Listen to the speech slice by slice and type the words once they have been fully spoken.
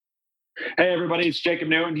Hey, everybody, it's Jacob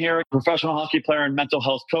Newton here, professional hockey player and mental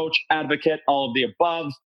health coach, advocate, all of the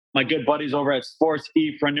above. My good buddies over at Sports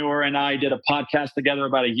Epreneur and I did a podcast together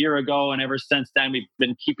about a year ago, and ever since then, we've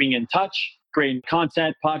been keeping in touch, creating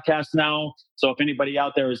content podcasts now. So if anybody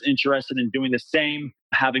out there is interested in doing the same,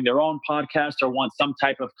 having their own podcast or want some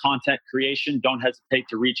type of content creation, don't hesitate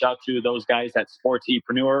to reach out to those guys at Sports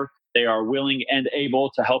Epreneur. They are willing and able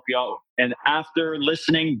to help you out. And after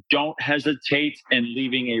listening, don't hesitate in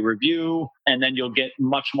leaving a review, and then you'll get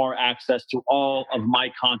much more access to all of my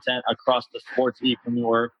content across the Sports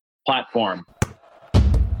Epreneur platform.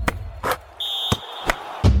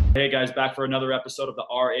 Hey guys, back for another episode of the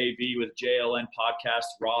RAV with JLN podcast,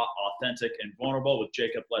 Raw, Authentic, and Vulnerable with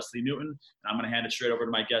Jacob Leslie Newton. And I'm going to hand it straight over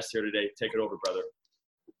to my guest here today. Take it over, brother.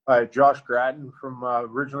 Josh Gratton, from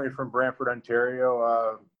originally from Brantford,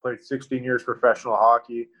 Ontario. Played 16 years professional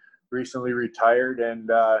hockey, recently retired, and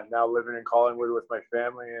now living in Collingwood with my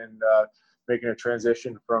family and making a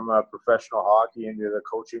transition from professional hockey into the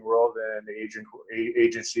coaching world and the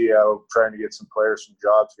agency, trying to get some players some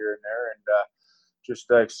jobs here and there, and just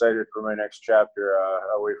excited for my next chapter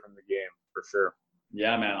away from the game, for sure.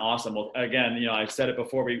 Yeah, man. Awesome. Well, again, I said it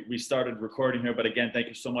before we started recording here, but again, thank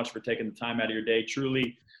you so much for taking the time out of your day.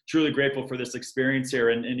 Truly grateful for this experience here.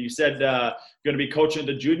 And you said going to be coaching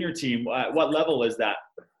the junior team. What level is that?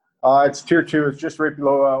 It's tier 2. It's just right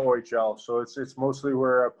below OHL. So it's mostly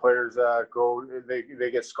where players go.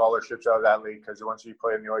 They get scholarships out of that league, because once you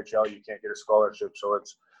play in the OHL, you can't get a scholarship. So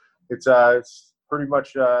it's pretty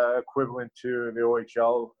much equivalent to the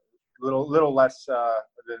OHL. Little less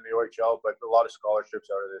than the OHL, but a lot of scholarships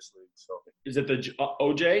out of this league. So is it the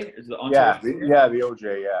OJ? Is the the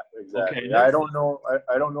OJ? Yeah, exactly. Okay, I don't know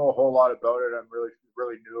a whole lot about it. I'm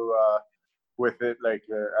really new with it. Like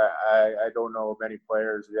I don't know many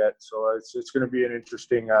players yet, so it's going to be an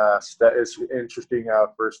interesting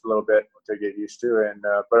first little bit to get used to, and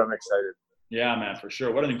but I'm excited. Yeah, man, for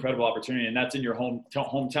sure. What an incredible opportunity, and that's in your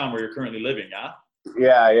hometown where you're currently living, yeah?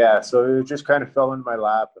 Yeah. So it just kind of fell in my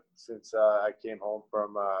lap since I came home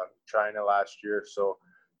from China last year. So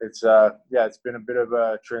it's been a bit of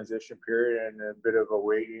a transition period and a bit of a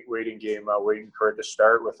waiting game, waiting for it to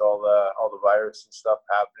start with all the virus and stuff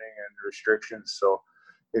happening and restrictions. So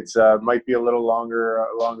it's might be a little longer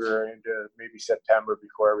into maybe September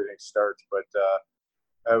before everything starts, but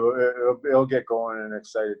it'll get going, and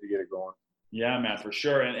excited to get it going. Yeah, man, for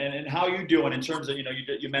sure. And how are you doing in terms of,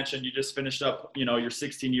 you mentioned you just finished up, your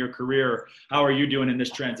 16-year career. How are you doing in this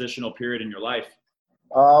transitional period in your life?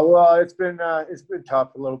 Well, it's been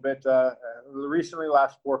tough a little bit. Recently,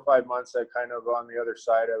 last 4 or 5 months, I kind of on the other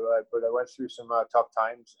side of it, but I went through some tough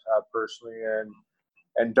times personally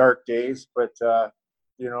and dark days. But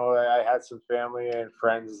I had some family and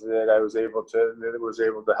friends that was able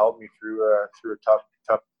to help me through a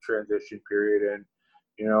tough transition period. And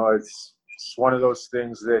it's one of those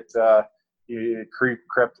things that it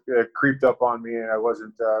creeped up on me, and I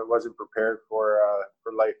wasn't prepared for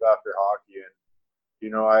life after hockey.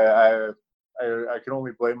 And I can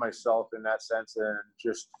only blame myself in that sense, and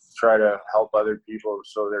just try to help other people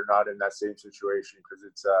so they're not in that same situation, because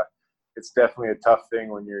it's definitely a tough thing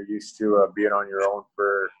when you're used to being on your own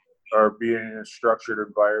or being in a structured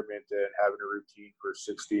environment and having a routine for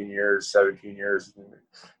 16 years, 17 years,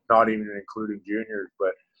 not even including juniors.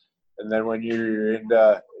 And then when you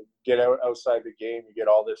get outside the game, you get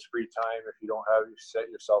all this free time. If you don't have you set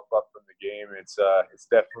yourself up from the game, it's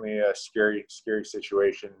definitely a scary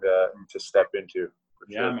situation to step into.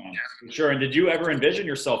 Yeah, sure. Man, for sure. And did you ever envision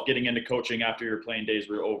yourself getting into coaching after your playing days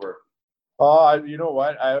were over? You know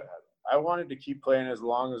what? I wanted to keep playing as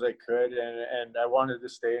long as I could, and I wanted to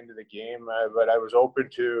stay into the game, but I was open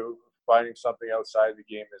to finding something outside the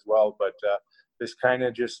game as well. But this kind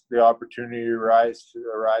of just the opportunity arise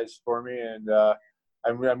for me, and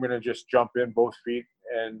I'm going to just jump in both feet,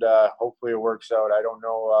 and hopefully it works out. I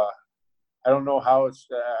don't know how it's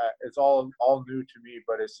all new to me,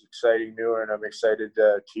 but it's exciting new, and I'm excited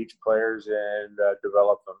to teach players and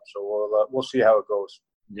develop them. So we'll see how it goes.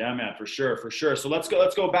 Yeah, man, for sure. So let's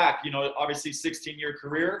go back. Obviously 16-year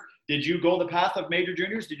career. Did you go the path of major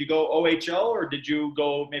juniors? Did you go OHL, or did you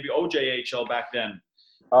go maybe OJHL back then?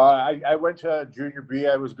 I went to junior B.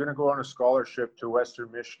 I was going to go on a scholarship to Western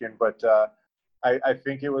Michigan, but I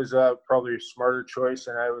think it was probably a smarter choice.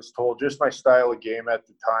 And I was told just my style of game at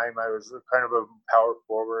the time, I was kind of a power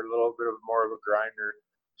forward, a little bit more of a grinder.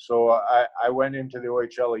 So I went into the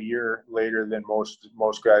OHL a year later than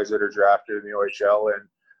most guys that are drafted in the OHL, and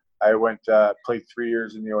I played 3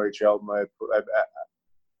 years in the OHL.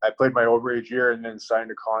 I played my overage year and then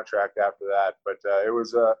signed a contract after that. But it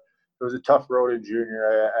was a tough road in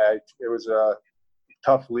junior. It was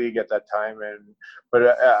tough league at that time.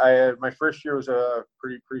 But my first year was a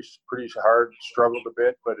pretty hard, struggled a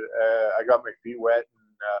bit, but I got my feet wet, and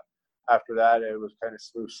after that it was kind of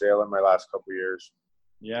smooth sailing my last couple of years.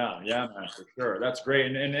 Yeah, man, for sure. That's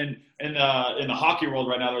great. And in the hockey world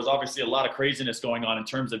right now, there's obviously a lot of craziness going on in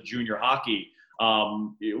terms of junior hockey.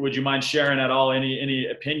 Would you mind sharing at all any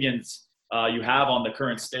opinions you have on the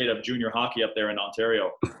current state of junior hockey up there in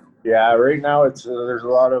Ontario? Yeah, right now it's there's a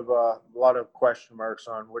lot of question marks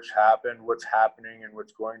on which happened, what's happening, and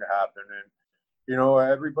what's going to happen. And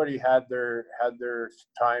everybody had their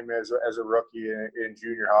time as a rookie in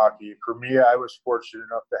junior hockey. For me, I was fortunate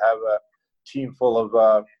enough to have a team full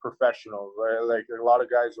of professionals. Like a lot of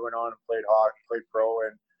guys went on and played hockey, played pro,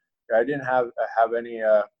 and I didn't have any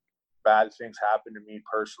bad things happen to me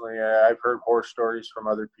personally. I've heard horror stories from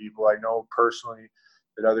other people. I know personally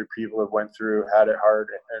that other people have went through, had it hard,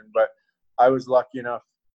 but I was lucky enough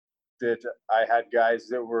that I had guys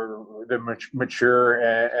that were mature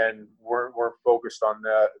and weren't focused on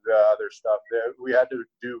the other stuff. We had to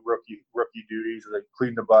do rookie duties, like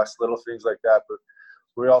clean the bus, little things like that. But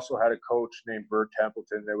we also had a coach named Bert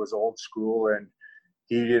Templeton that was old school, and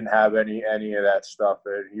he didn't have any of that stuff.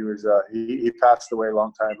 And he was he passed away a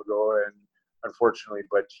long time ago, and unfortunately,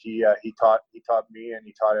 but he taught me, and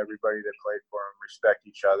he taught everybody that played for him, respect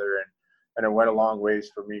each other, and it went a long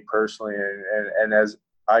ways for me personally. And as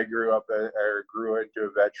I grew up or grew into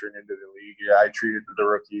a veteran into the league, I treated the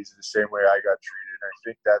rookies the same way I got treated. And I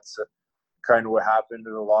think that's kind of what happened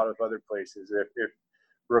in a lot of other places. If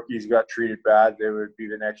rookies got treated bad, they would be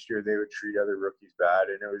the next year they would treat other rookies bad,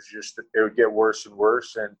 and it would get worse and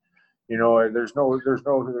worse. And there's no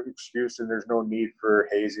excuse, and there's no need for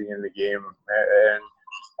hazing in the game. And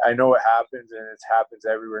I know it happens, and it happens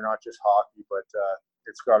everywhere, not just hockey, but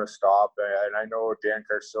it's got to stop. And I know Dan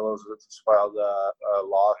Carcillo's filed a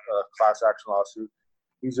class action lawsuit.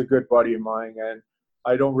 He's a good buddy of mine, and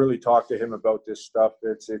I don't really talk to him about this stuff.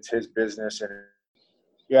 It's his business. And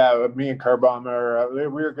yeah, me and Carbom we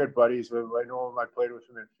were good buddies. I know him. I played with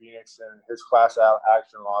him in Phoenix, and his class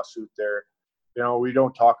action lawsuit there. We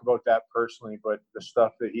don't talk about that personally, but the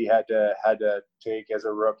stuff that he had to take as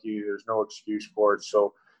a rookie, there's no excuse for it.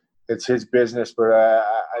 So it's his business, but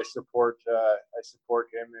I support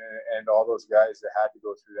him and all those guys that had to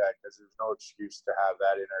go through that, because there's no excuse to have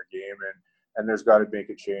that in our game, and there's got to make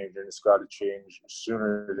a change, and it's got to change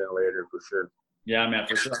sooner than later for sure. Yeah, man,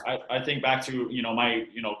 for sure. I think back to, my,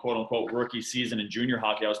 quote unquote rookie season in junior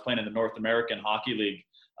hockey. I was playing in the North American Hockey League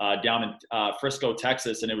down in Frisco,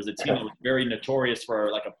 Texas. And it was a team that was very notorious for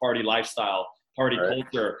like a party lifestyle, party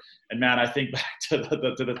culture. And man, I think back to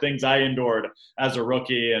the things I endured as a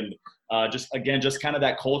rookie, and just kind of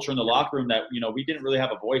that culture in the locker room that, we didn't really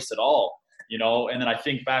have a voice at all. And then I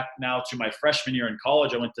think back now to my freshman year in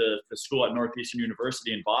college. I went to school at Northeastern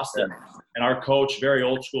University in Boston, and our coach, very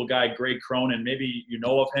old school guy, Greg Cronin, maybe you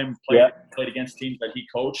know of him, played against teams that he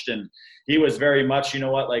coached, and he was very much,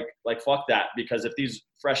 like fuck that, because if these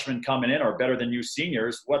freshmen coming in are better than you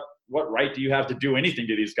seniors, what right do you have to do anything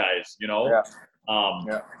to these guys,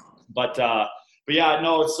 But yeah,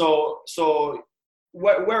 no. So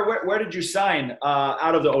where did you sign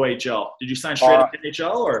out of the OHL? Did you sign straight up to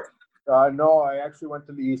NHL or? No, I actually went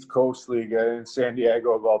to the East Coast League in San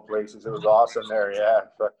Diego, of all places. It was awesome there, yeah.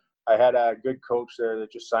 But I had a good coach there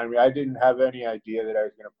that just signed me. I didn't have any idea that I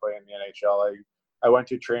was going to play in the NHL. I went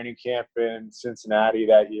to training camp in Cincinnati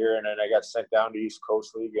that year, and then I got sent down to East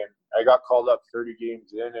Coast League, and I got called up 30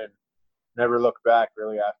 games in and never looked back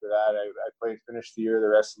really after that. I finished the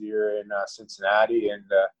rest of the year in Cincinnati, and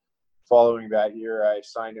following that year, I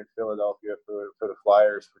signed in Philadelphia for the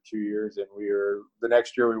Flyers for 2 years, and the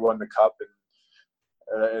next year we won the Cup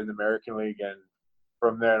in the American League, and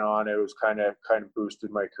from then on it was kind of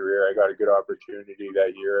boosted my career. I got a good opportunity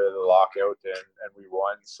that year of the lockout, and we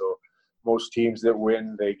won. So most teams that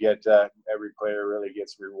win, they get every player really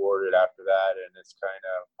gets rewarded after that, and it's kind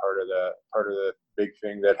of part of the big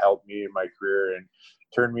thing that helped me in my career and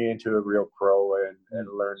turned me into a real pro, and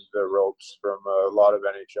learned the ropes from a lot of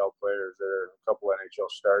NHL players. There are a couple NHL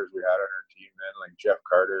stars we had on our team then, like Jeff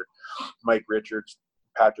Carter, Mike Richards,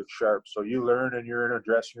 Patrick Sharp. So you learn, and you're in a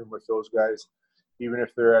dressing room with those guys, even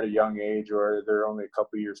if they're at a young age or they're only a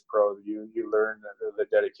couple years pro. You learn the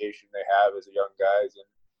dedication they have as young guys, and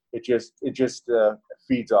it just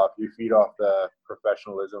feeds off. You feed off the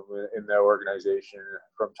professionalism in the organization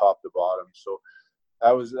from top to bottom. So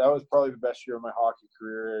that was probably the best year of my hockey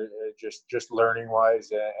career, just learning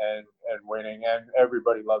wise and winning. And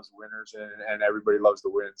everybody loves winners, and everybody loves to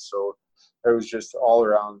win. So it was just all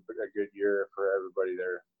around a good year for everybody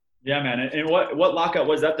there. Yeah, man. And what lockout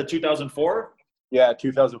was that? The 2004? Yeah,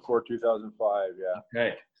 2004, 2005.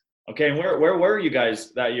 Yeah. Okay. And where were you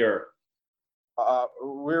guys that year?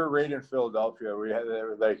 We were right in Philadelphia. We had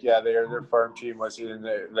their farm team was in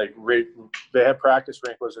the they had practice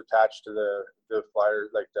rink was attached to the Flyers,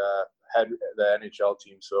 like the NHL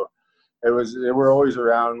team. So they were always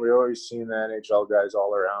around. We always seen the NHL guys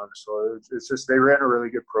all around. So it's just they ran a really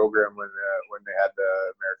good program when they had the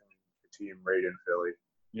American team right in Philly.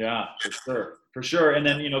 Yeah, for sure. And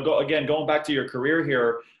then, going back to your career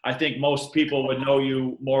here, I think most people would know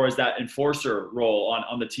you more as that enforcer role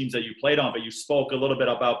on the teams that you played on, but you spoke a little bit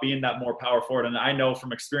about being that more power forward. And I know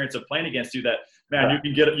from experience of playing against you that, man,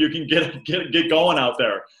 you can get going out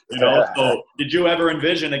there, So did you ever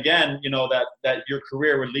envision again, that your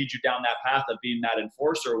career would lead you down that path of being that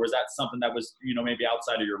enforcer? Or was that something that was, maybe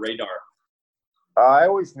outside of your radar? I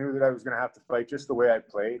always knew that I was going to have to fight just the way I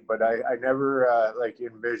played, but I never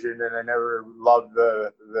envisioned, and I never loved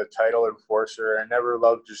the title enforcer. I never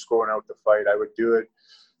loved just going out to fight. I would do it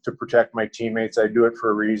to protect my teammates. I do it for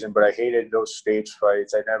a reason, but I hated those stage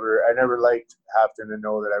fights. I never liked having to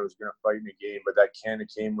know that I was going to fight in a game, but that kind of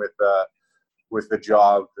came with the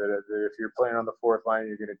job. That if you're playing on the fourth line,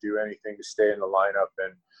 you're going to do anything to stay in the lineup,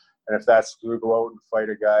 and if that's to go out and fight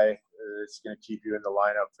a guy, it's going to keep you in the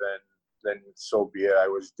lineup, then so be it. I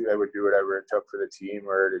would do whatever it took for the team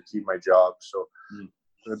or to keep my job. So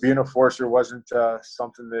being a enforcer wasn't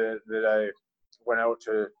something that I went out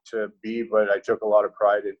to be, but I took a lot of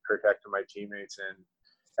pride in protecting my teammates,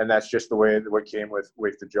 and that's just the way what came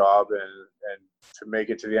with the job, and to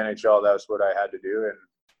make it to the NHL, that's what I had to do, and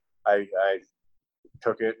I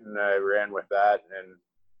took it and I ran with that, and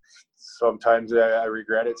sometimes I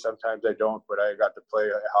regret it, sometimes I don't, but I got to play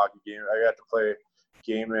a hockey game. I got to play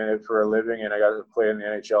game in it for a living, and I got to play in the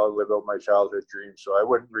NHL and live out my childhood dreams. So I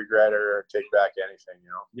wouldn't regret it or take back anything,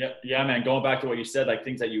 Yeah, man. Going back to what you said, like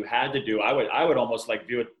things that you had to do, I would almost like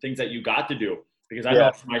view it things that you got to do, because I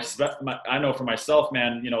know for myself,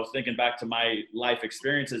 man. Thinking back to my life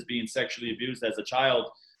experiences, being sexually abused as a child,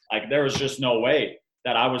 like there was just no way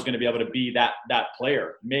that I was going to be able to be that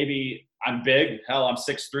player. Maybe I'm big, hell, I'm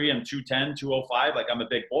 6'3", I'm 210, 205, like I'm a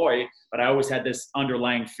big boy, but I always had this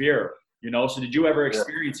underlying fear. So did you ever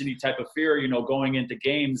experience any type of fear, going into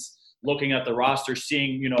games, looking at the roster,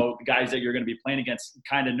 seeing, the guys that you're going to be playing against,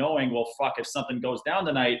 kind of knowing, well, fuck, if something goes down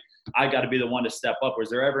tonight, I got to be the one to step up.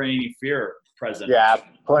 Was there ever any fear present? Yeah,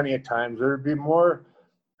 plenty of times. There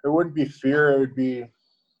wouldn't be fear. It would be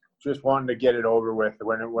just wanting to get it over with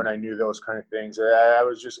when I knew those kind of things. I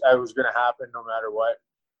was going to happen no matter what.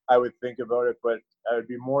 I would think about it, but I would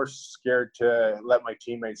be more scared to let my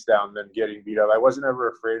teammates down than getting beat up. I wasn't ever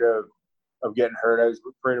afraid of getting hurt. I was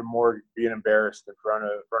afraid of more being embarrassed in front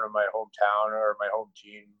of my hometown or my home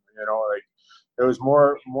team. Like there was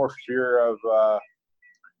more fear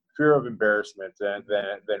of embarrassment than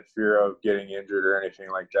fear of getting injured or anything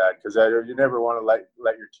like that. Because you never want to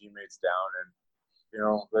let your teammates down, and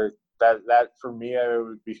that for me, I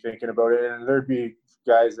would be thinking about it, and there'd be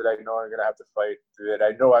guys that I know are going to have to fight that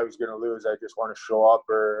I know I was going to lose. I just want to show up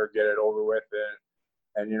or get it over with,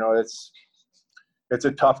 and it's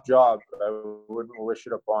a tough job. I wouldn't wish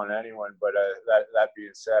it upon anyone, but that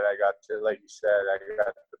being said, I got to, like you said, I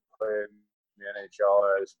got to play in the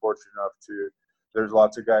NHL. I was fortunate enough there's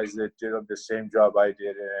lots of guys that did the same job I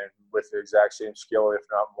did, and with the exact same skill, if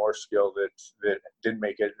not more skill, that didn't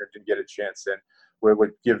make it or didn't get a chance, and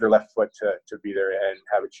would give their left foot to be there and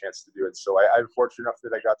have a chance to do it. So I'm fortunate enough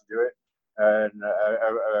that I got to do it. And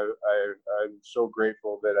I'm so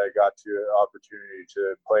grateful that I got the opportunity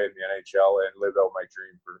to play in the NHL and live out my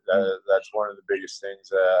dream. That's one of the biggest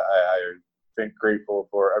things I think I'm grateful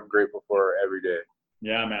for every day.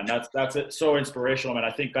 Yeah, man, that's it. So inspirational, man.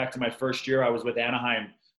 I think back to my first year, I was with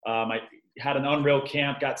Anaheim. I had an unreal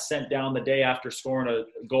camp, got sent down the day after scoring a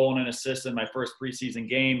goal and an assist in my first preseason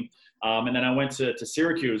game. And then I went to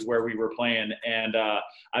Syracuse where we were playing, and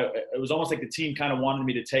it was almost like the team kind of wanted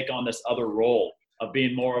me to take on this other role of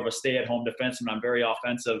being more of a stay-at-home defenseman. I'm very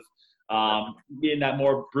offensive, being that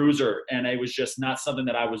more bruiser, and it was just not something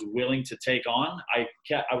that I was willing to take on. I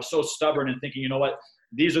was so stubborn and thinking, you know what,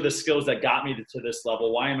 these are the skills that got me to this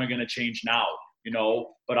level. Why am I going to change now?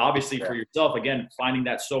 But obviously for yourself, again, finding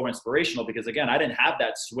that so inspirational, because again, I didn't have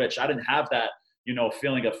that switch. I didn't have that,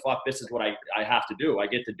 feeling of fuck, this is what I have to do. I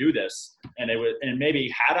get to do this. And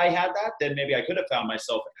maybe had I had that, then maybe I could have found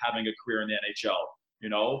myself having a career in the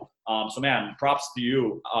NHL, so man, props to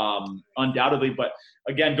you, undoubtedly. But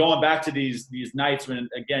again, going back to these nights when,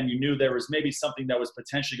 again, you knew there was maybe something that was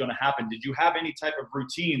potentially going to happen. Did you have any type of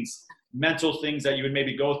routines, mental things that you would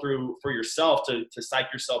maybe go through for yourself to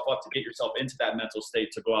psych yourself up, to get yourself into that mental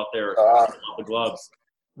state to go out there and the gloves?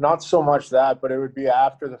 Not so much that, but it would be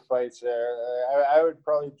after the fights. I would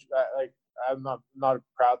probably like. I'm not a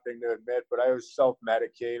proud thing to admit, but I was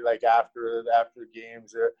self-medicate like after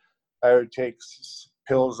games. I would take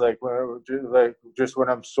pills like just when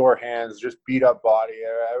I'm sore hands, just beat up body.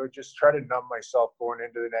 I would just try to numb myself going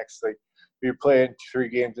into the next, like, you're playing 3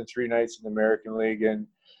 games in 3 nights in the American League, and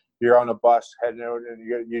you're on a bus heading out, and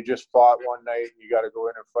you just fought one night, and you got to go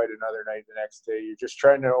in and fight another night the next day. You're just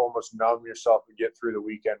trying to almost numb yourself and get through the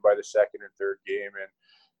weekend by the second and third game, and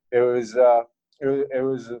it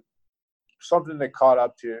was something that caught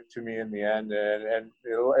up to me in the end, and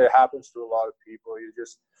it happens to a lot of people. You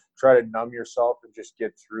just try to numb yourself and just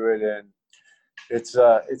get through it, and it's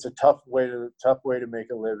a tough way to make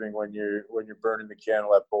a living when you're burning the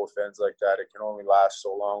candle at both ends like that. It can only last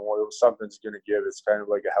so long. Well, something's going to give. It's kind of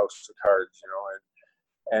like a house of cards,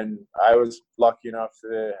 and I was lucky enough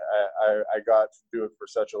that I got to do it for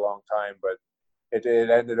such a long time, but it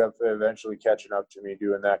ended up eventually catching up to me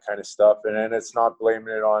doing that kind of stuff. And then it's not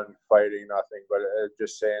blaming it on fighting, nothing, but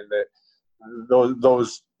just saying that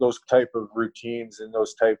those type of routines and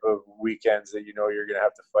those type of weekends that you're going to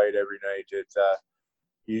have to fight every night,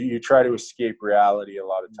 you try to escape reality a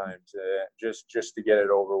lot of times, just to get it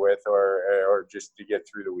over with, or just to get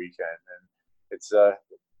through the weekend. And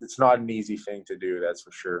it's not an easy thing to do, that's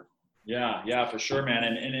for sure. Yeah, for sure, man.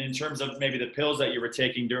 And in terms of maybe the pills that you were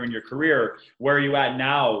taking during your career, where are you at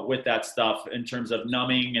now with that stuff in terms of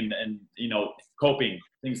numbing and coping,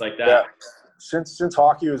 things like that? Yeah. Since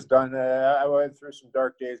hockey was done, I went through some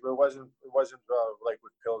dark days, but it wasn't like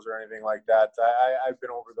with pills or anything like that. I've been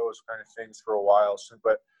over those kind of things for a while.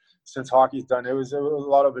 But since hockey's done, it was a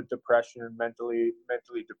lot of a depression, mentally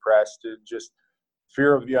depressed, and just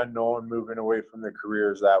fear of the unknown, moving away from the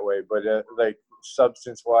careers that way. But like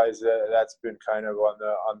substance wise, that's been kind of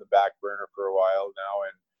on the back burner for a while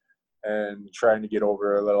now, and trying to get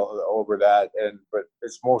over that. But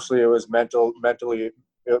it's mostly, it was mental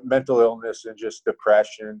illness and just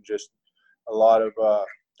depression, just a lot of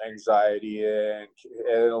anxiety, and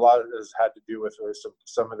a lot of this had to do with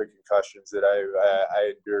some of the concussions that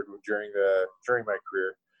I endured during my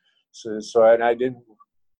career. So and I didn't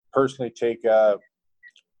personally take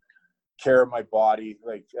care of my body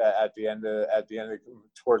like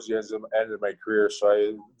towards the end of my career. So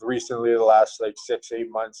I recently, the last like 6-8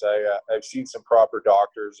 months, I've seen some proper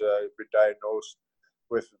doctors. I've been diagnosed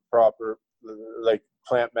with proper, like,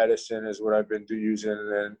 plant medicine is what I've been using,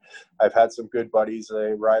 and I've had some good buddies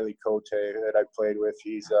like Riley Cote that I played with.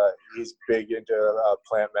 He's big into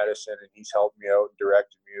plant medicine, and he's helped me out and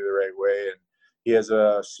directed me the right way. And he has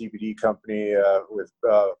a CBD company with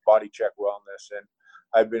Body Check Wellness, and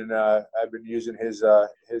I've been using his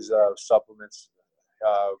supplements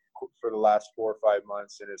for the last 4 or 5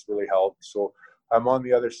 months, and it's really helped. So I'm on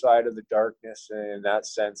the other side of the darkness in that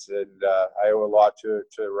sense, and I owe a lot to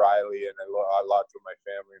Riley, and I owe a lot to my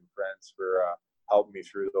family and friends for helping me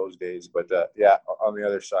through those days. But yeah, on the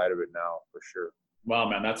other side of it now, for sure. Wow,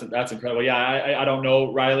 man, that's incredible. Yeah, I don't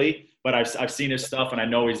know Riley, but I've seen his stuff, and I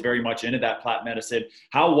know he's very much into that plant medicine.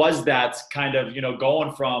 How was that kind of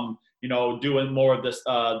going from doing more of this,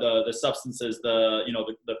 the substances,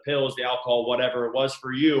 the pills, the alcohol, whatever it was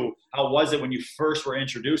for you? How was it when you first were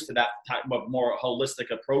introduced to that type of more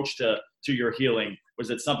holistic approach to your healing?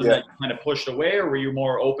 Was it something that you kind of pushed away, or were you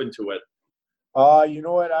more open to it? You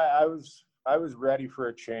know what? I was ready for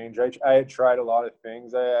a change. I had tried a lot of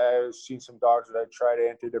things. I've seen some doctors. I tried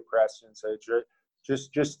antidepressants. I tried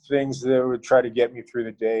just things that would try to get me through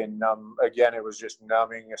the day and numb. Again, it was just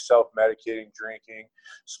numbing, self-medicating, drinking,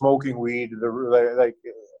 smoking weed. Like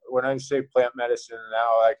when I say plant medicine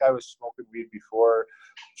now, like I was smoking weed before,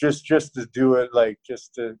 just to do it, like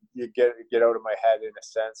just to get out of my head in a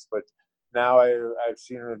sense. But now I've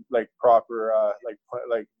seen like proper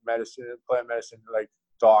like medicine, plant medicine, like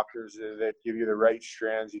doctors that give you the right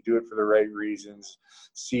strands. You do it for the right reasons.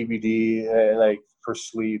 CBD, like for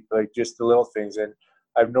sleep, like just the little things. And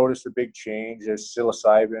I've noticed a big change as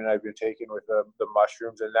psilocybin I've been taking with the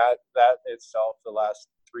mushrooms, and that itself, the last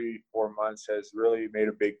 3-4 months, has really made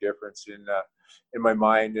a big difference in my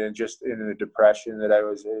mind, and just in the depression that I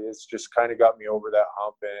was. It's just kind of got me over that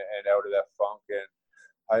hump and out of that funk. And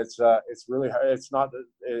it's really hard.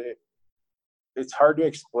 It's hard to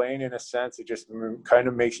explain in a sense. It just kind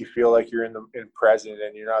of makes you feel like you're in present,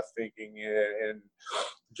 and you're not thinking, and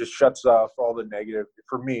just shuts off all the negative,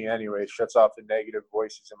 for me anyway, shuts off the negative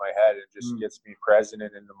voices in my head, and just gets me present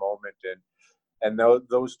and in the moment. And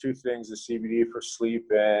those two things, the CBD for sleep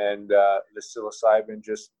and the psilocybin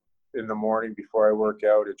just in the morning before I work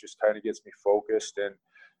out, it just kind of gets me focused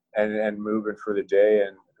and moving for the day.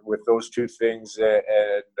 And with those two things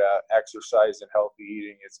and exercise and healthy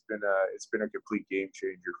eating, it's been a complete game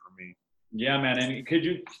changer for me. Yeah, man. And could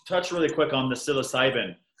you touch really quick on the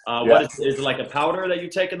psilocybin? Yeah. What is it, like a powder that you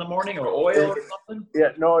take in the morning, or oil or something? Yeah,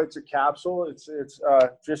 no, it's a capsule. It's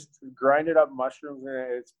just grinded up mushrooms,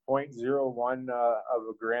 and it's 0.01 of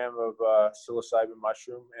a gram of psilocybin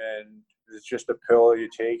mushroom, and it's just a pill you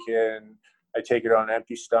take, and I take it on an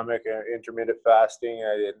empty stomach, intermittent fasting.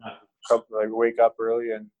 I wake up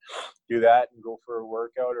early and do that, and go for a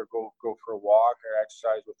workout, or go for a walk, or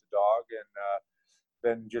exercise with the dog, and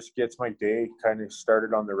then just gets my day kind of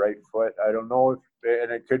started on the right foot. I don't know if,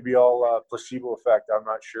 and it could be all placebo effect, I'm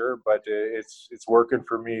not sure, but it's working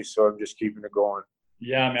for me, so I'm just keeping it going.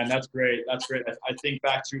 Yeah, man, that's great. That's great. I think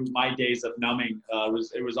back to my days of numbing.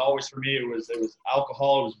 It was always for me. It was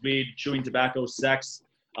alcohol, it was weed, chewing tobacco, sex,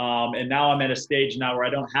 and now I'm at a stage now where I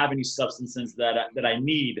don't have any substances that I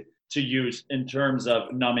need to use in terms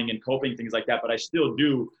of numbing and coping, things like that. But I still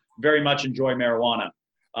do very much enjoy marijuana.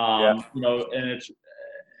 You know, and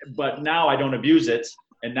but now I don't abuse it,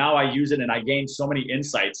 and now I use it, and I gain so many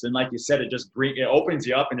insights. And like you said, it opens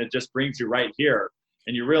you up, and it just brings you right here,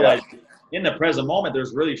 and you realize in the present moment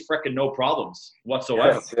there's really frickin' no problems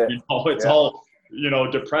whatsoever. You know, it's all, you know,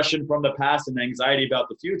 depression from the past and anxiety about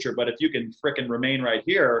the future. But if you can frickin' remain right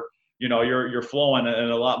here, you know, you're flowing in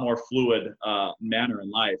a lot more fluid manner in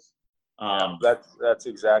life. That's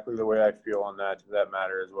exactly the way I feel on that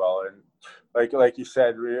matter as well. And like you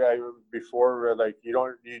said before, like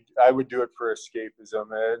I would do it for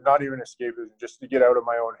escapism, not even escapism, just to get out of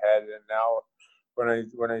my own head. And now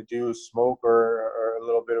when I do smoke or a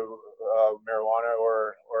little bit of marijuana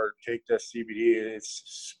or take the CBD,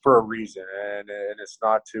 it's for a reason, and it's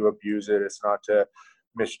not to abuse it, it's not to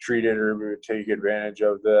mistreat it or take advantage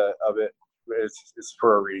of it. It's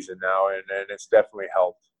for a reason now, and it's definitely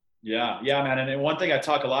helped. Yeah, man. And one thing I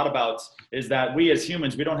talk a lot about is that we as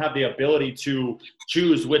humans, we don't have the ability to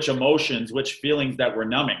choose which emotions, which feelings that we're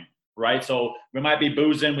numbing, right? So we might be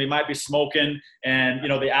boozing, we might be smoking, and, you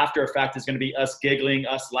know, the after effect is going to be us giggling,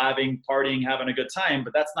 us laughing, partying, having a good time,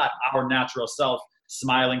 but that's not our natural self,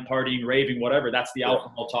 smiling, partying, raving, whatever. That's the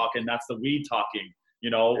alcohol talking, that's the weed talking,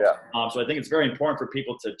 you know? So I think it's very important for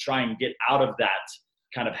people to try and get out of that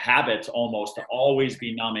kind of habit almost, to always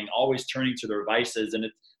be numbing, always turning to their vices. And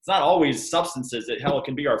it's not always substances. It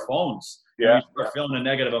can be our phones. You know, you start feeling a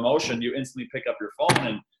negative emotion, you instantly pick up your phone,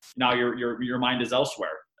 and now your mind is elsewhere,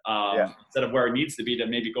 instead of where it needs to be to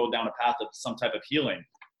maybe go down a path of some type of healing.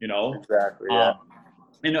 You know, exactly.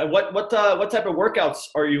 And what type of workouts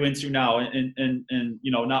are you into now? And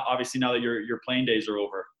you know, not obviously now that your playing days are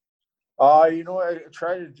over. You know, I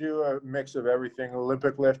try to do a mix of everything.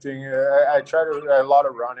 Olympic lifting. I try to a lot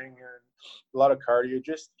of running and a lot of cardio.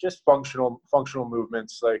 Just functional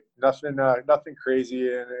movements. Like nothing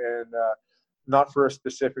crazy and not for a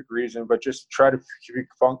specific reason, but just try to keep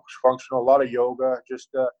functional. A lot of yoga.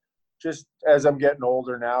 Just as I'm getting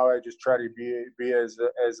older now, I just try to be as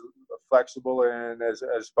flexible and as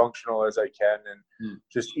functional as I can, and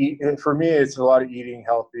just eat. And for me, it's a lot of eating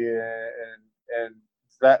healthy and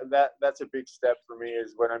that's a big step for me,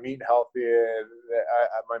 is when I'm eating healthy and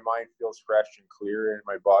my mind feels fresh and clear, and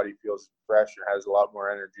my body feels fresh and has a lot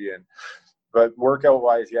more energy. But workout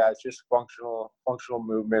wise, it's just functional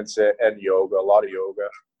movements and yoga, a lot of yoga.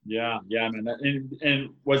 Yeah, man. And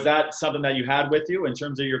was that something that you had with you in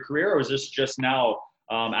terms of your career, or was this just now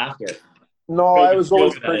after? No, I was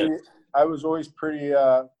always pretty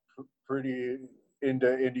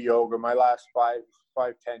into yoga. My last 5-10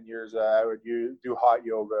 years, I would do hot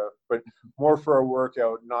yoga, but more for a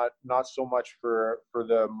workout, not so much for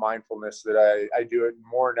the mindfulness that I do it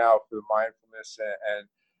more now for the mindfulness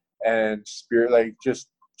and spirit, like just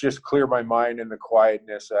clear my mind and the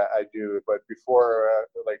quietness I do. But before,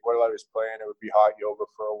 like while I was playing, it would be hot yoga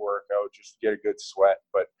for a workout, just to get a good sweat.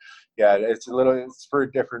 But it's for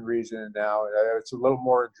a different reason now. It's a little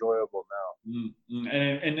more enjoyable now.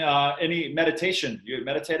 And any meditation? You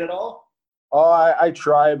meditate at all? Oh, I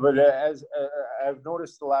try, but as I've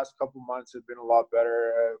noticed, the last couple months have been a lot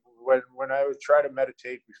better. When I would try to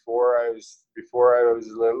meditate before, I was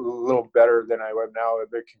a little better than I am now.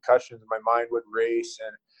 The concussions, my mind would race,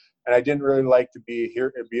 and I didn't really like to be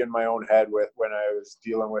in my own head when I was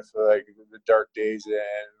dealing with like the dark days and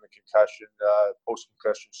the concussion,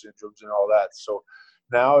 post-concussion syndromes and all that. So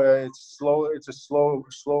now it's a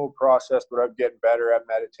slow process, but I'm getting better at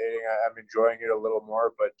meditating. I'm enjoying it a little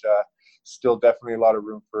more, but still definitely a lot of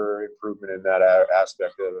room for improvement in that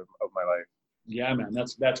aspect of my life. Yeah, man,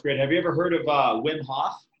 that's great. Have you ever heard of Wim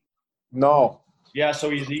Hof? No. Yeah,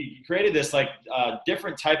 so he created this like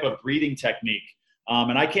different type of breathing technique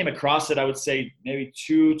And I came across it, I would say maybe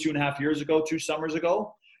 2.5 years ago, 2 summers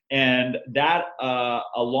ago. And that,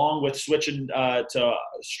 along with switching to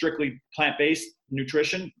strictly plant-based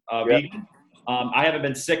nutrition, vegan, I haven't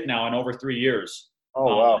been sick now in over 3 years.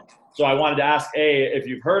 Oh, wow. So I wanted to ask, if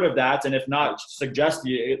you've heard of that, and if not, suggest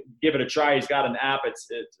you give it a try. He's got an app. It's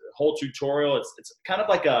a whole tutorial. It's kind of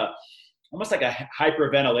like almost like a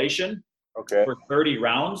hyperventilation for 30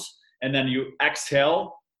 rounds. And then you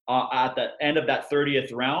exhale at the end of that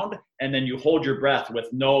 30th round, and then you hold your breath with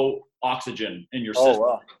no oxygen in your system.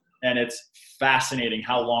 Wow. And it's fascinating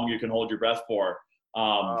how long you can hold your breath for.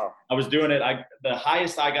 I was doing it. The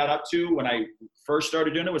highest I got up to when I first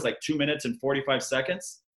started doing it was like 2 minutes and 45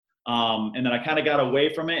 seconds. And then I kind of got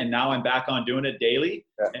away from it, and now I'm back on doing it daily.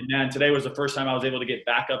 Yeah. And then today was the first time I was able to get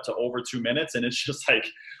back up to over 2 minutes. And it's just like,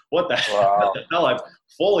 what the hell? I've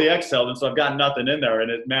fully exhaled. And so I've got nothing in there.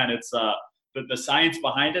 And it's the science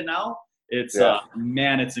behind it now. It's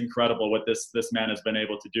it's incredible what this man has been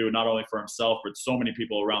able to do, not only for himself, but so many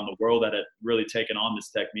people around the world that have really taken on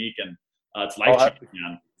this technique, and it's life-changing,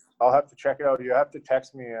 man. I'll have to check it out. You have to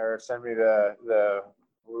text me or send me the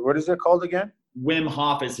what is it called again? Wim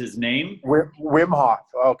Hof is his name. Wim Hof.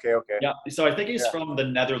 Okay. Yeah. So I think he's from the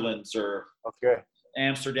Netherlands or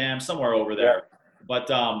Amsterdam, somewhere over there. Yeah. But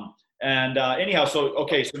anyhow, so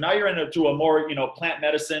now you're into a more plant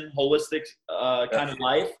medicine, holistic kind of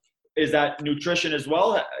life. Is that nutrition as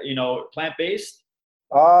well? Plant-based?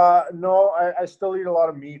 No, I still eat a lot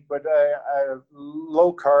of meat, but I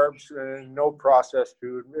low carbs and no processed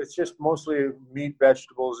food. It's just mostly meat,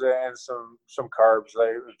 vegetables, and some carbs.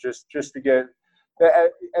 Like just to get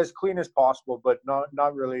as clean as possible, but not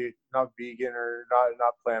vegan or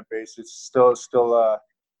not plant-based. It's still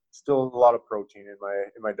a lot of protein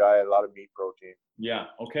in my diet, a lot of meat protein. Yeah.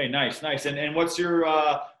 Okay. Nice. And what's your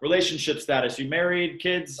relationship status? You married,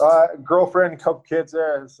 kids? Girlfriend, couple kids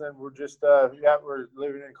there, and we're just we're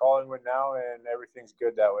living in Collingwood now, and everything's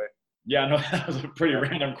good that way. Yeah. No, that was a pretty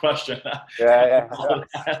random question. Yeah.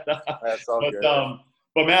 That's all good.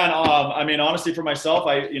 But man, I mean, honestly, for myself,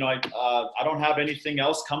 I don't have anything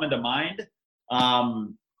else coming to mind.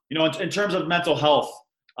 In terms of mental health,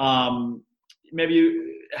 maybe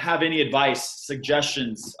you have any advice,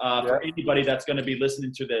 suggestions for anybody that's going to be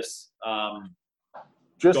listening to this?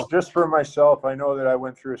 Just for myself, I know that I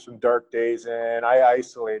went through some dark days, and I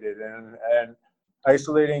isolated, and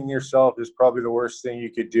isolating yourself is probably the worst thing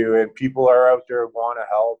you could do. And people are out there want to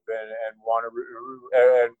help and want to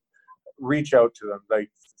and reach out to them.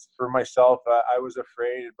 Like for myself, I was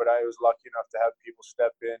afraid, but I was lucky enough to have people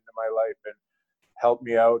step into my life and help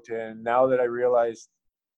me out. And now that I realized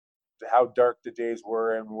how dark the days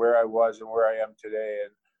were and where I was and where I am today,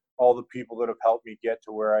 and all the people that have helped me get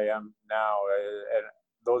to where I am now, and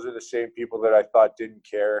those are the same people that I thought didn't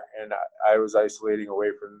care, and I was isolating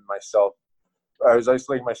away from myself. I was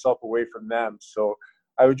isolating myself away from them. So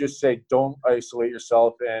I would just say, don't isolate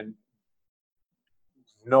yourself, and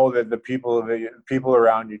know that the people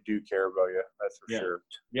around you do care about you. That's for sure.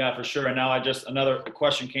 Yeah, for sure. And now another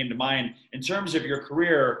question came to mind in terms of your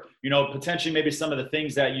career, potentially maybe some of the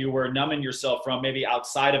things that you were numbing yourself from, maybe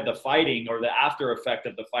outside of the fighting or the after effect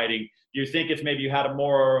of the fighting. Do you think if maybe you had a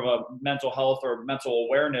more of a mental health or mental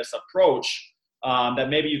awareness approach, that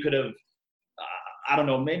maybe you could have, I don't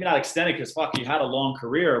know, maybe not extended because you had a long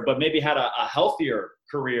career, but maybe had a healthier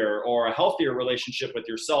career or a healthier relationship with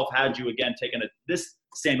yourself had you again taken this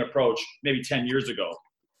same approach maybe 10 years ago?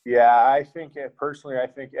 Yeah, I think personally,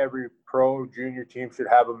 every pro junior team should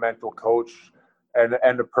have a mental coach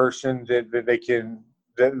and a person that they can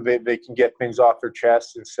get things off their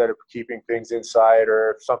chest instead of keeping things inside,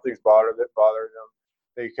 or if something's bothering them,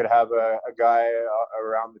 they could have a guy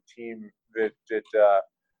around the team that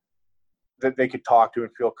they could talk to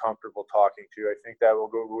and feel comfortable talking to. I think that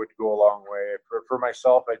would go a long way. For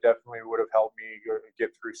myself, I definitely would have helped me get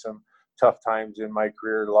through some tough times in my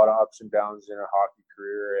career, a lot of ups and downs in a hockey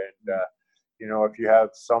career. And, if you have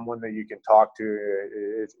someone that you can talk to,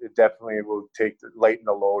 it definitely will lighten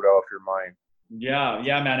the load off your mind. Yeah,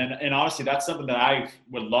 man. And honestly, that's something that I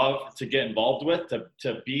would love to get involved with,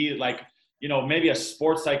 to be like, maybe a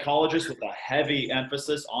sports psychologist with a heavy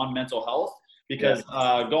emphasis on mental health. Because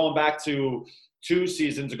going back to 2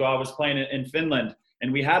 seasons ago, I was playing in Finland,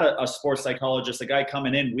 and we had a sports psychologist, a guy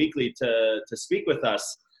coming in weekly to speak with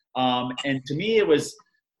us. And to me, it was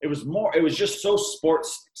just so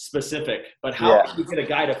sports specific. But how can you get a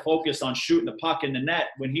guy to focus on shooting the puck in the net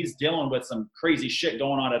when he's dealing with some crazy shit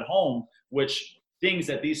going on at home, which things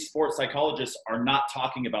that these sports psychologists are not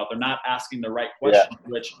talking about. They're not asking the right questions,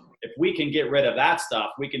 which if we can get rid of that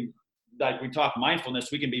stuff, we can, like we talk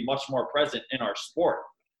mindfulness, we can be much more present in our sport.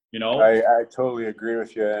 you know? I totally agree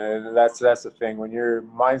with you, and that's the thing. When your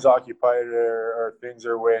mind's occupied or things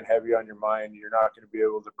are weighing heavy on your mind, you're not going to be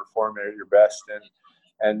able to perform at your best.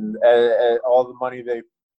 And all the money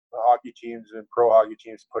hockey teams and pro hockey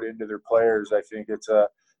teams put into their players, I think it's a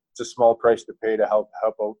small price to pay to help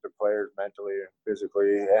out their players mentally and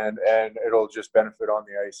physically, and it'll just benefit on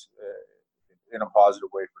the ice in a positive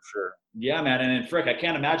way for sure. Yeah, man. And frick, I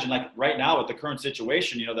can't imagine, like, right now with the current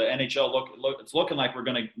situation, you know, the NHL it's looking like we're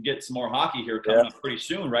going to get some more hockey here coming up pretty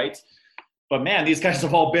soon, right? But man, these guys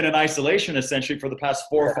have all been in isolation essentially for the past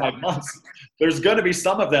 4 or 5 months. There's going to be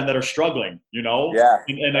some of them that are struggling, you know? Yeah.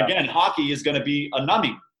 And again, hockey is going to be a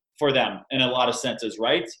numbing for them in a lot of senses,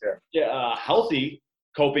 right? Yeah. Healthy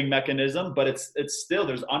coping mechanism, but it's still,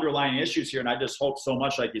 there's underlying issues here. And I just hope so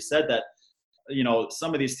much, like you said, that, you know,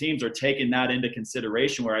 some of these teams are taking that into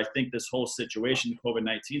consideration, where I think this whole situation, the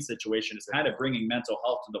COVID-19 situation, is kind of bringing mental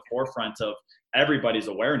health to the forefront of everybody's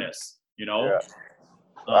awareness, you know? Yeah.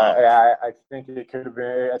 I think it could have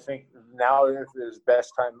been. I think now is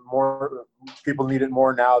best time. More people need it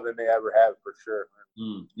more now than they ever have, for sure.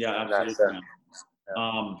 Yeah, absolutely.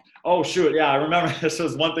 Oh shoot, yeah, I remember this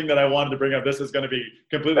was one thing that I wanted to bring up. This is going to be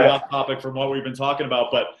completely off topic from what we've been talking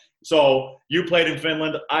about, but so you played in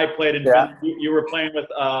Finland, I played in Finland. You were playing with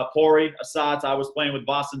Pori Assat, I was playing with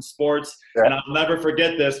Boston Sports, and I'll never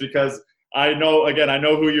forget this because I know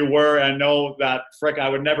who you were. I know that, frick, I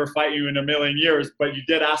would never fight you in a million years, but you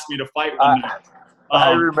did ask me to fight one day.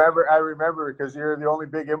 I remember because you're the only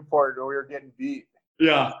big import and we were getting beat.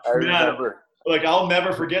 Yeah, I remember. Like, I'll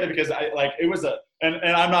never forget it because it was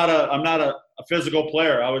and I'm not a physical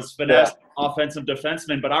player. I was finesse, offensive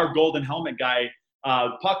defenseman, but our golden helmet guy,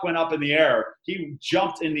 puck went up in the air. He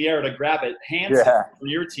jumped in the air to grab it. Hanson from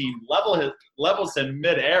your team levels him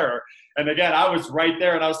midair. And again, I was right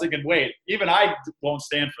there, and I was thinking, wait, even I won't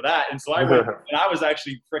stand for that. And so I went, and I was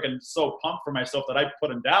actually freaking so pumped for myself that I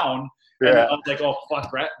put him down. And I was like, oh,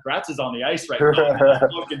 fuck, Gratz is on the ice right now.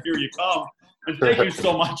 Fucking here you come. And thank you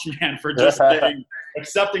so much, man, for just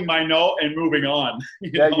accepting my no and moving on.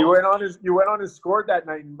 You know? You went on his score that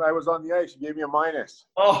night, and I was on the ice. You gave me a minus.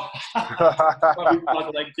 Oh,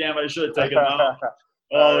 like, damn, I should have taken it off.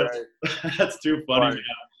 Oh, that's too funny,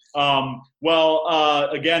 man.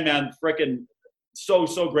 Again, man, freaking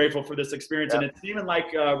so grateful for this experience, and it's even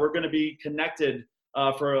like we're going to be connected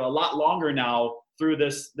for a lot longer now through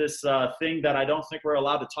this thing that I don't think we're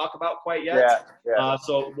allowed to talk about quite yet.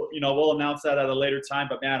 So, you know, we'll announce that at a later time.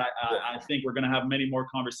 But man, I think we're going to have many more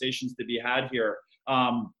conversations to be had here.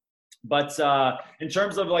 But in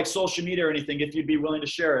terms of like social media or anything, if you'd be willing to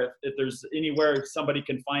share, if there's anywhere somebody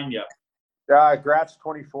can find you.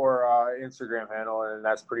 Gratz24 Instagram handle, and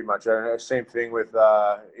that's pretty much it. Same thing with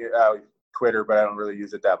Twitter, but I don't really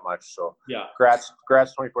use it that much. So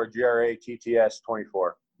Gratz24, GRATTS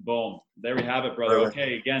 24. Boom. There we have it, brother.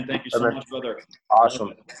 Okay, again, thank you so much, brother.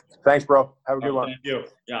 Awesome. Thanks, bro. Have a good one. Thank you.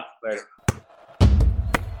 Yeah. Later.